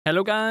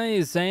Hello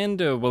guys,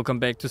 and welcome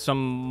back to some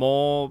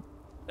more,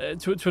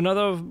 to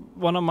another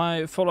one of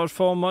my Fallout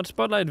 4 mod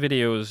spotlight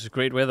videos.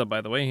 Great weather, by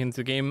the way, in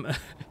the game.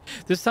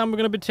 This time we're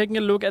going to be taking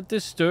a look at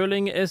the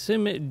Sterling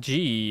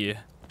SMG,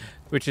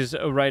 which is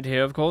right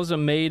here, of course,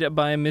 made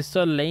by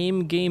Mr.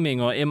 Lame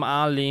Gaming, or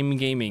MR Lame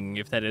Gaming,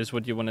 if that is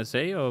what you want to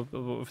say, or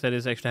if that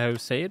is actually how you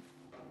say it.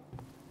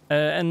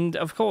 And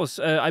of course,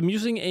 I'm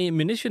using a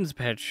munitions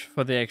patch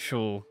for the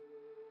actual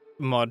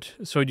mod,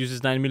 so it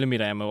uses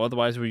 9mm ammo.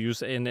 Otherwise we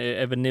use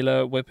a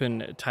vanilla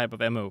weapon type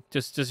of ammo,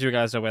 just so you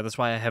guys are aware. That's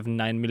why I have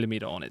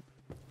 9mm on it.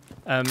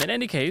 In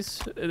any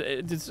case,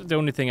 it's the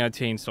only thing I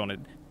changed on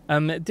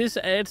it. This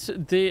adds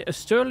the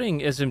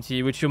Sterling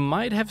SMG, which you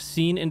might have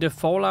seen in the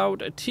Fallout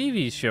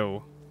TV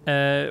show,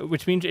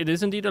 which means it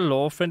is indeed a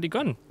lore-friendly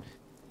gun.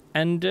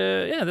 And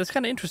yeah, that's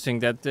kind of interesting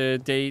that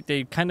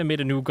they kind of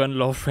made a new gun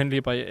lore-friendly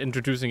by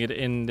introducing it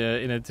in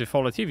the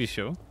Fallout TV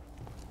show.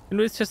 And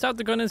let's test out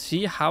the gun and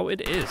see how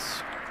it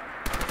is.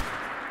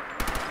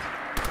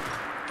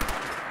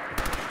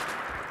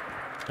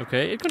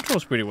 Okay, it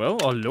controls pretty well.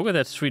 Oh, look at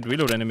that sweet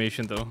reload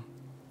animation, though.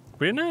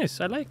 Pretty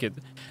nice, I like it.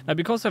 Now,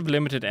 because I've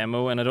limited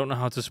ammo and I don't know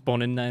how to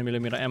spawn in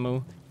 9mm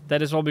ammo,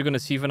 that is all we're gonna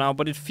see for now,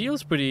 but it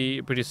feels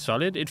pretty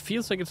solid. It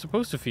feels like it's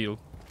supposed to feel.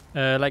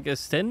 Like a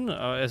Sten,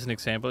 as an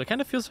example. It kind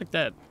of feels like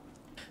that.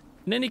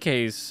 In any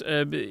case,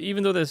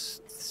 even though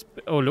there's...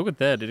 Oh, look at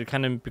that. It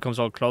kind of becomes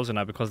all closer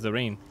now because of the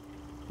rain.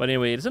 But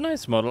anyway, it's a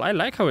nice model. I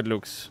like how it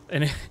looks.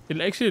 And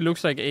it actually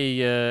looks like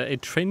a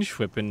trench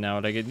weapon now.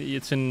 Like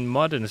it's in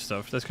mud and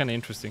stuff. That's kind of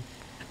interesting.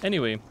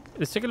 Anyway,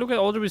 let's take a look at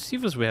all the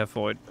receivers we have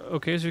for it.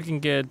 Okay, so you can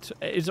get...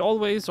 It's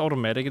always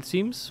automatic, it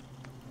seems.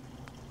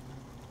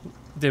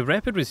 The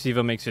rapid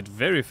receiver makes it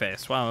very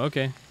fast. Wow,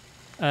 okay.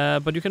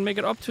 But you can make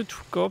it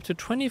go up to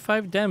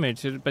 25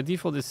 damage. By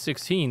default it's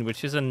 16,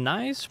 which is a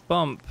nice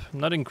bump.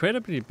 Not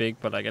incredibly big,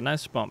 but like a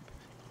nice bump.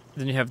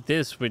 Then you have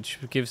this, which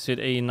gives it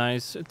a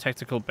nice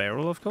tactical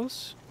barrel, of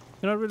course.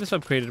 You know, really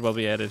upgraded while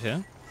we added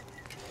here.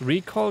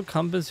 Recoil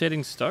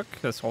compensating stock.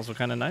 That's also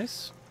kind of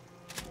nice.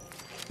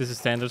 This is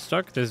standard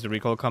stock. This is the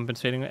recoil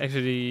compensating.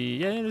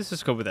 Actually, yeah, let's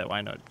just go with that. Why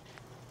not?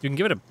 You can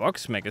give it a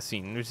box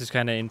magazine, which is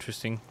kind of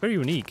interesting. Very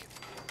unique.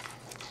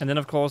 And then,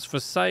 of course, for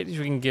sight,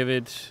 you can give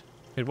it...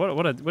 Wait,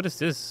 what is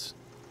this?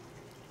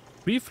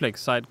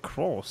 Reflex sight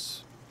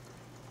cross.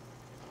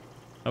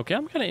 Okay,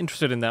 I'm kind of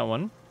interested in that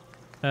one.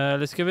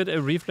 Let's give it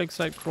a reflex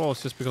sight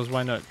cross, just because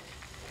why not?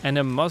 And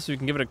a muzzle, you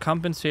can give it a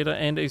compensator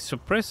and a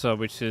suppressor,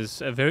 which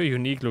is a very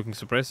unique looking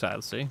suppressor,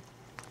 I'll say.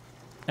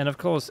 And of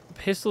course,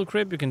 pistol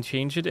grip, you can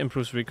change it,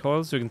 improves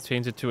recoil, so you can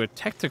change it to a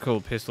tactical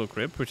pistol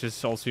grip, which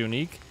is also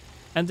unique.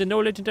 And the no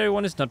legendary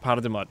one is not part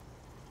of the mod.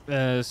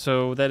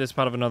 So that is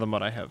part of another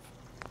mod I have.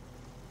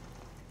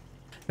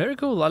 Very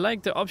cool, I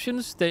like the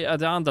options. There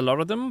aren't a lot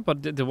of them,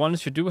 but the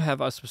ones you do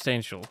have are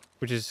substantial,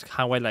 which is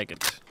how I like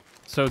it.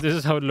 So this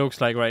is how it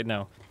looks like right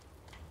now.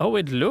 Oh,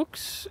 it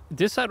looks...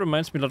 This side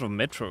reminds me a lot of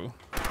Metro.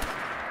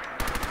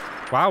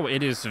 Wow,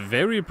 it is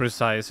very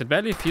precise. It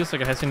barely feels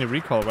like it has any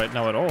recoil right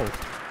now at all.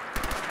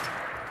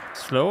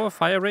 Slower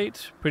fire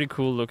rate. Pretty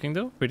cool looking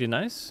though. Pretty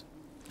nice.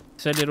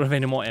 Sadly, I don't have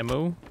any more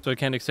ammo, so I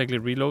can't exactly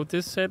reload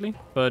this, sadly.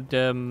 But,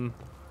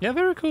 yeah,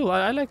 very cool.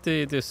 I like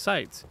the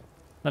sight.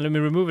 Now let me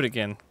remove it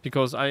again,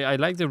 because I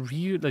like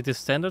the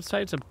standard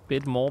sights a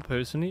bit more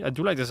personally. I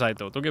do like the sight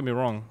though, don't get me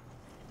wrong.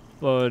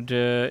 But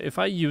if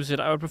I use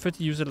it, I would prefer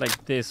to use it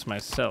like this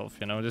myself,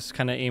 you know, just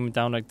kind of aim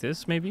down like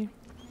this, maybe.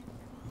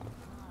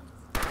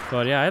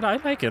 But yeah, I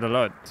like it a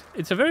lot.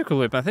 It's a very cool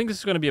weapon. I think this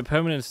is going to be a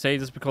permanent stay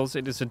just because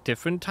it is a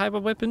different type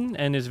of weapon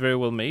and is very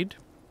well made.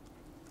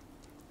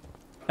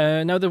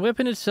 Now, the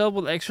weapon itself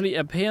will actually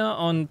appear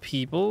on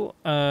people,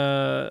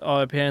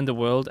 or appear in the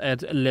world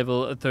at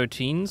level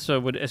 13.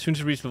 So as soon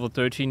as you reach level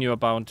 13, you're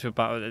bound to,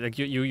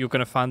 you're going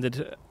to find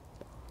it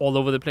all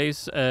over the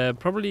place.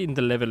 Probably in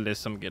the level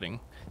list I'm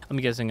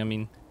guessing, I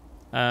mean.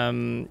 Yeah,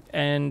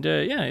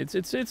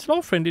 it's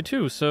lore friendly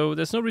too, so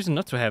there's no reason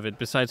not to have it,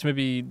 besides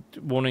maybe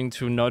wanting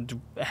to not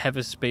have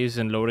a space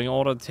in loading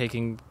order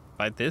taken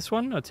by this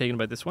one,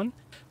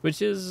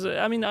 which is,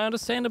 I mean,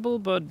 understandable,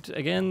 but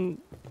again,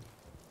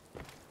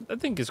 I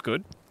think it's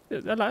good.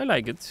 I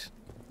like it. It's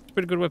a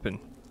pretty good weapon.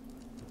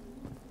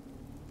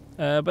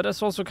 But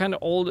that's also kind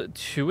of all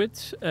to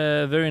it.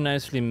 Very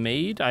nicely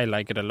made. I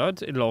like it a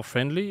lot. It's lore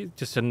friendly.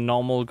 Just a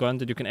normal gun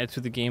that you can add to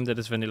the game that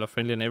is vanilla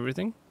friendly and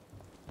everything.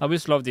 I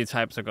always love these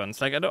types of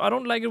guns. Like I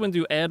don't like it when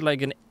you add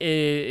like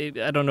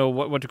I don't know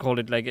what to call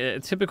it, like a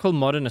typical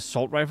modern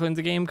assault rifle in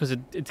the game, because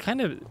it kind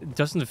of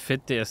doesn't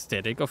fit the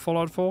aesthetic of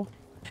Fallout 4.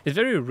 It's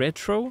very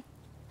retro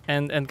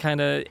and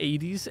kind of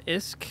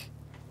 80s-esque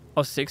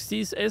or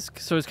 60s-esque.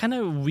 So it's kind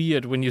of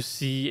weird when you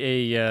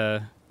see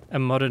a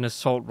modern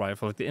assault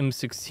rifle, like the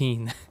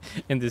M16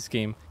 in this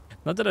game.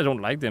 Not that I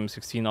don't like the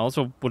M16, I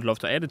also would love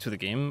to add it to the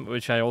game,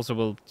 which I also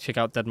will check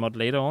out that mod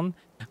later on.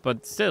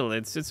 But still,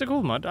 it's a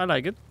cool mod, I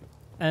like it.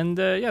 And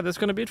yeah, that's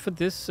gonna be it for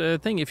this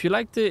thing. If you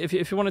like if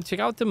you want to check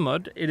out the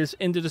mod, it is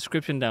in the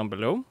description down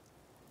below.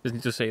 Just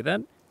need to say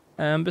that.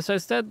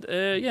 Besides that,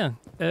 yeah,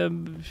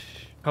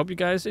 hope you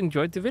guys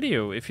enjoyed the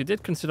video. If you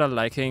did, consider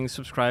liking,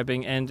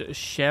 subscribing, and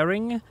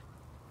sharing.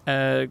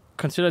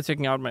 Consider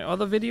checking out my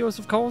other videos,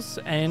 of course.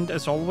 And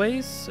as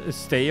always,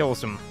 stay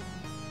awesome.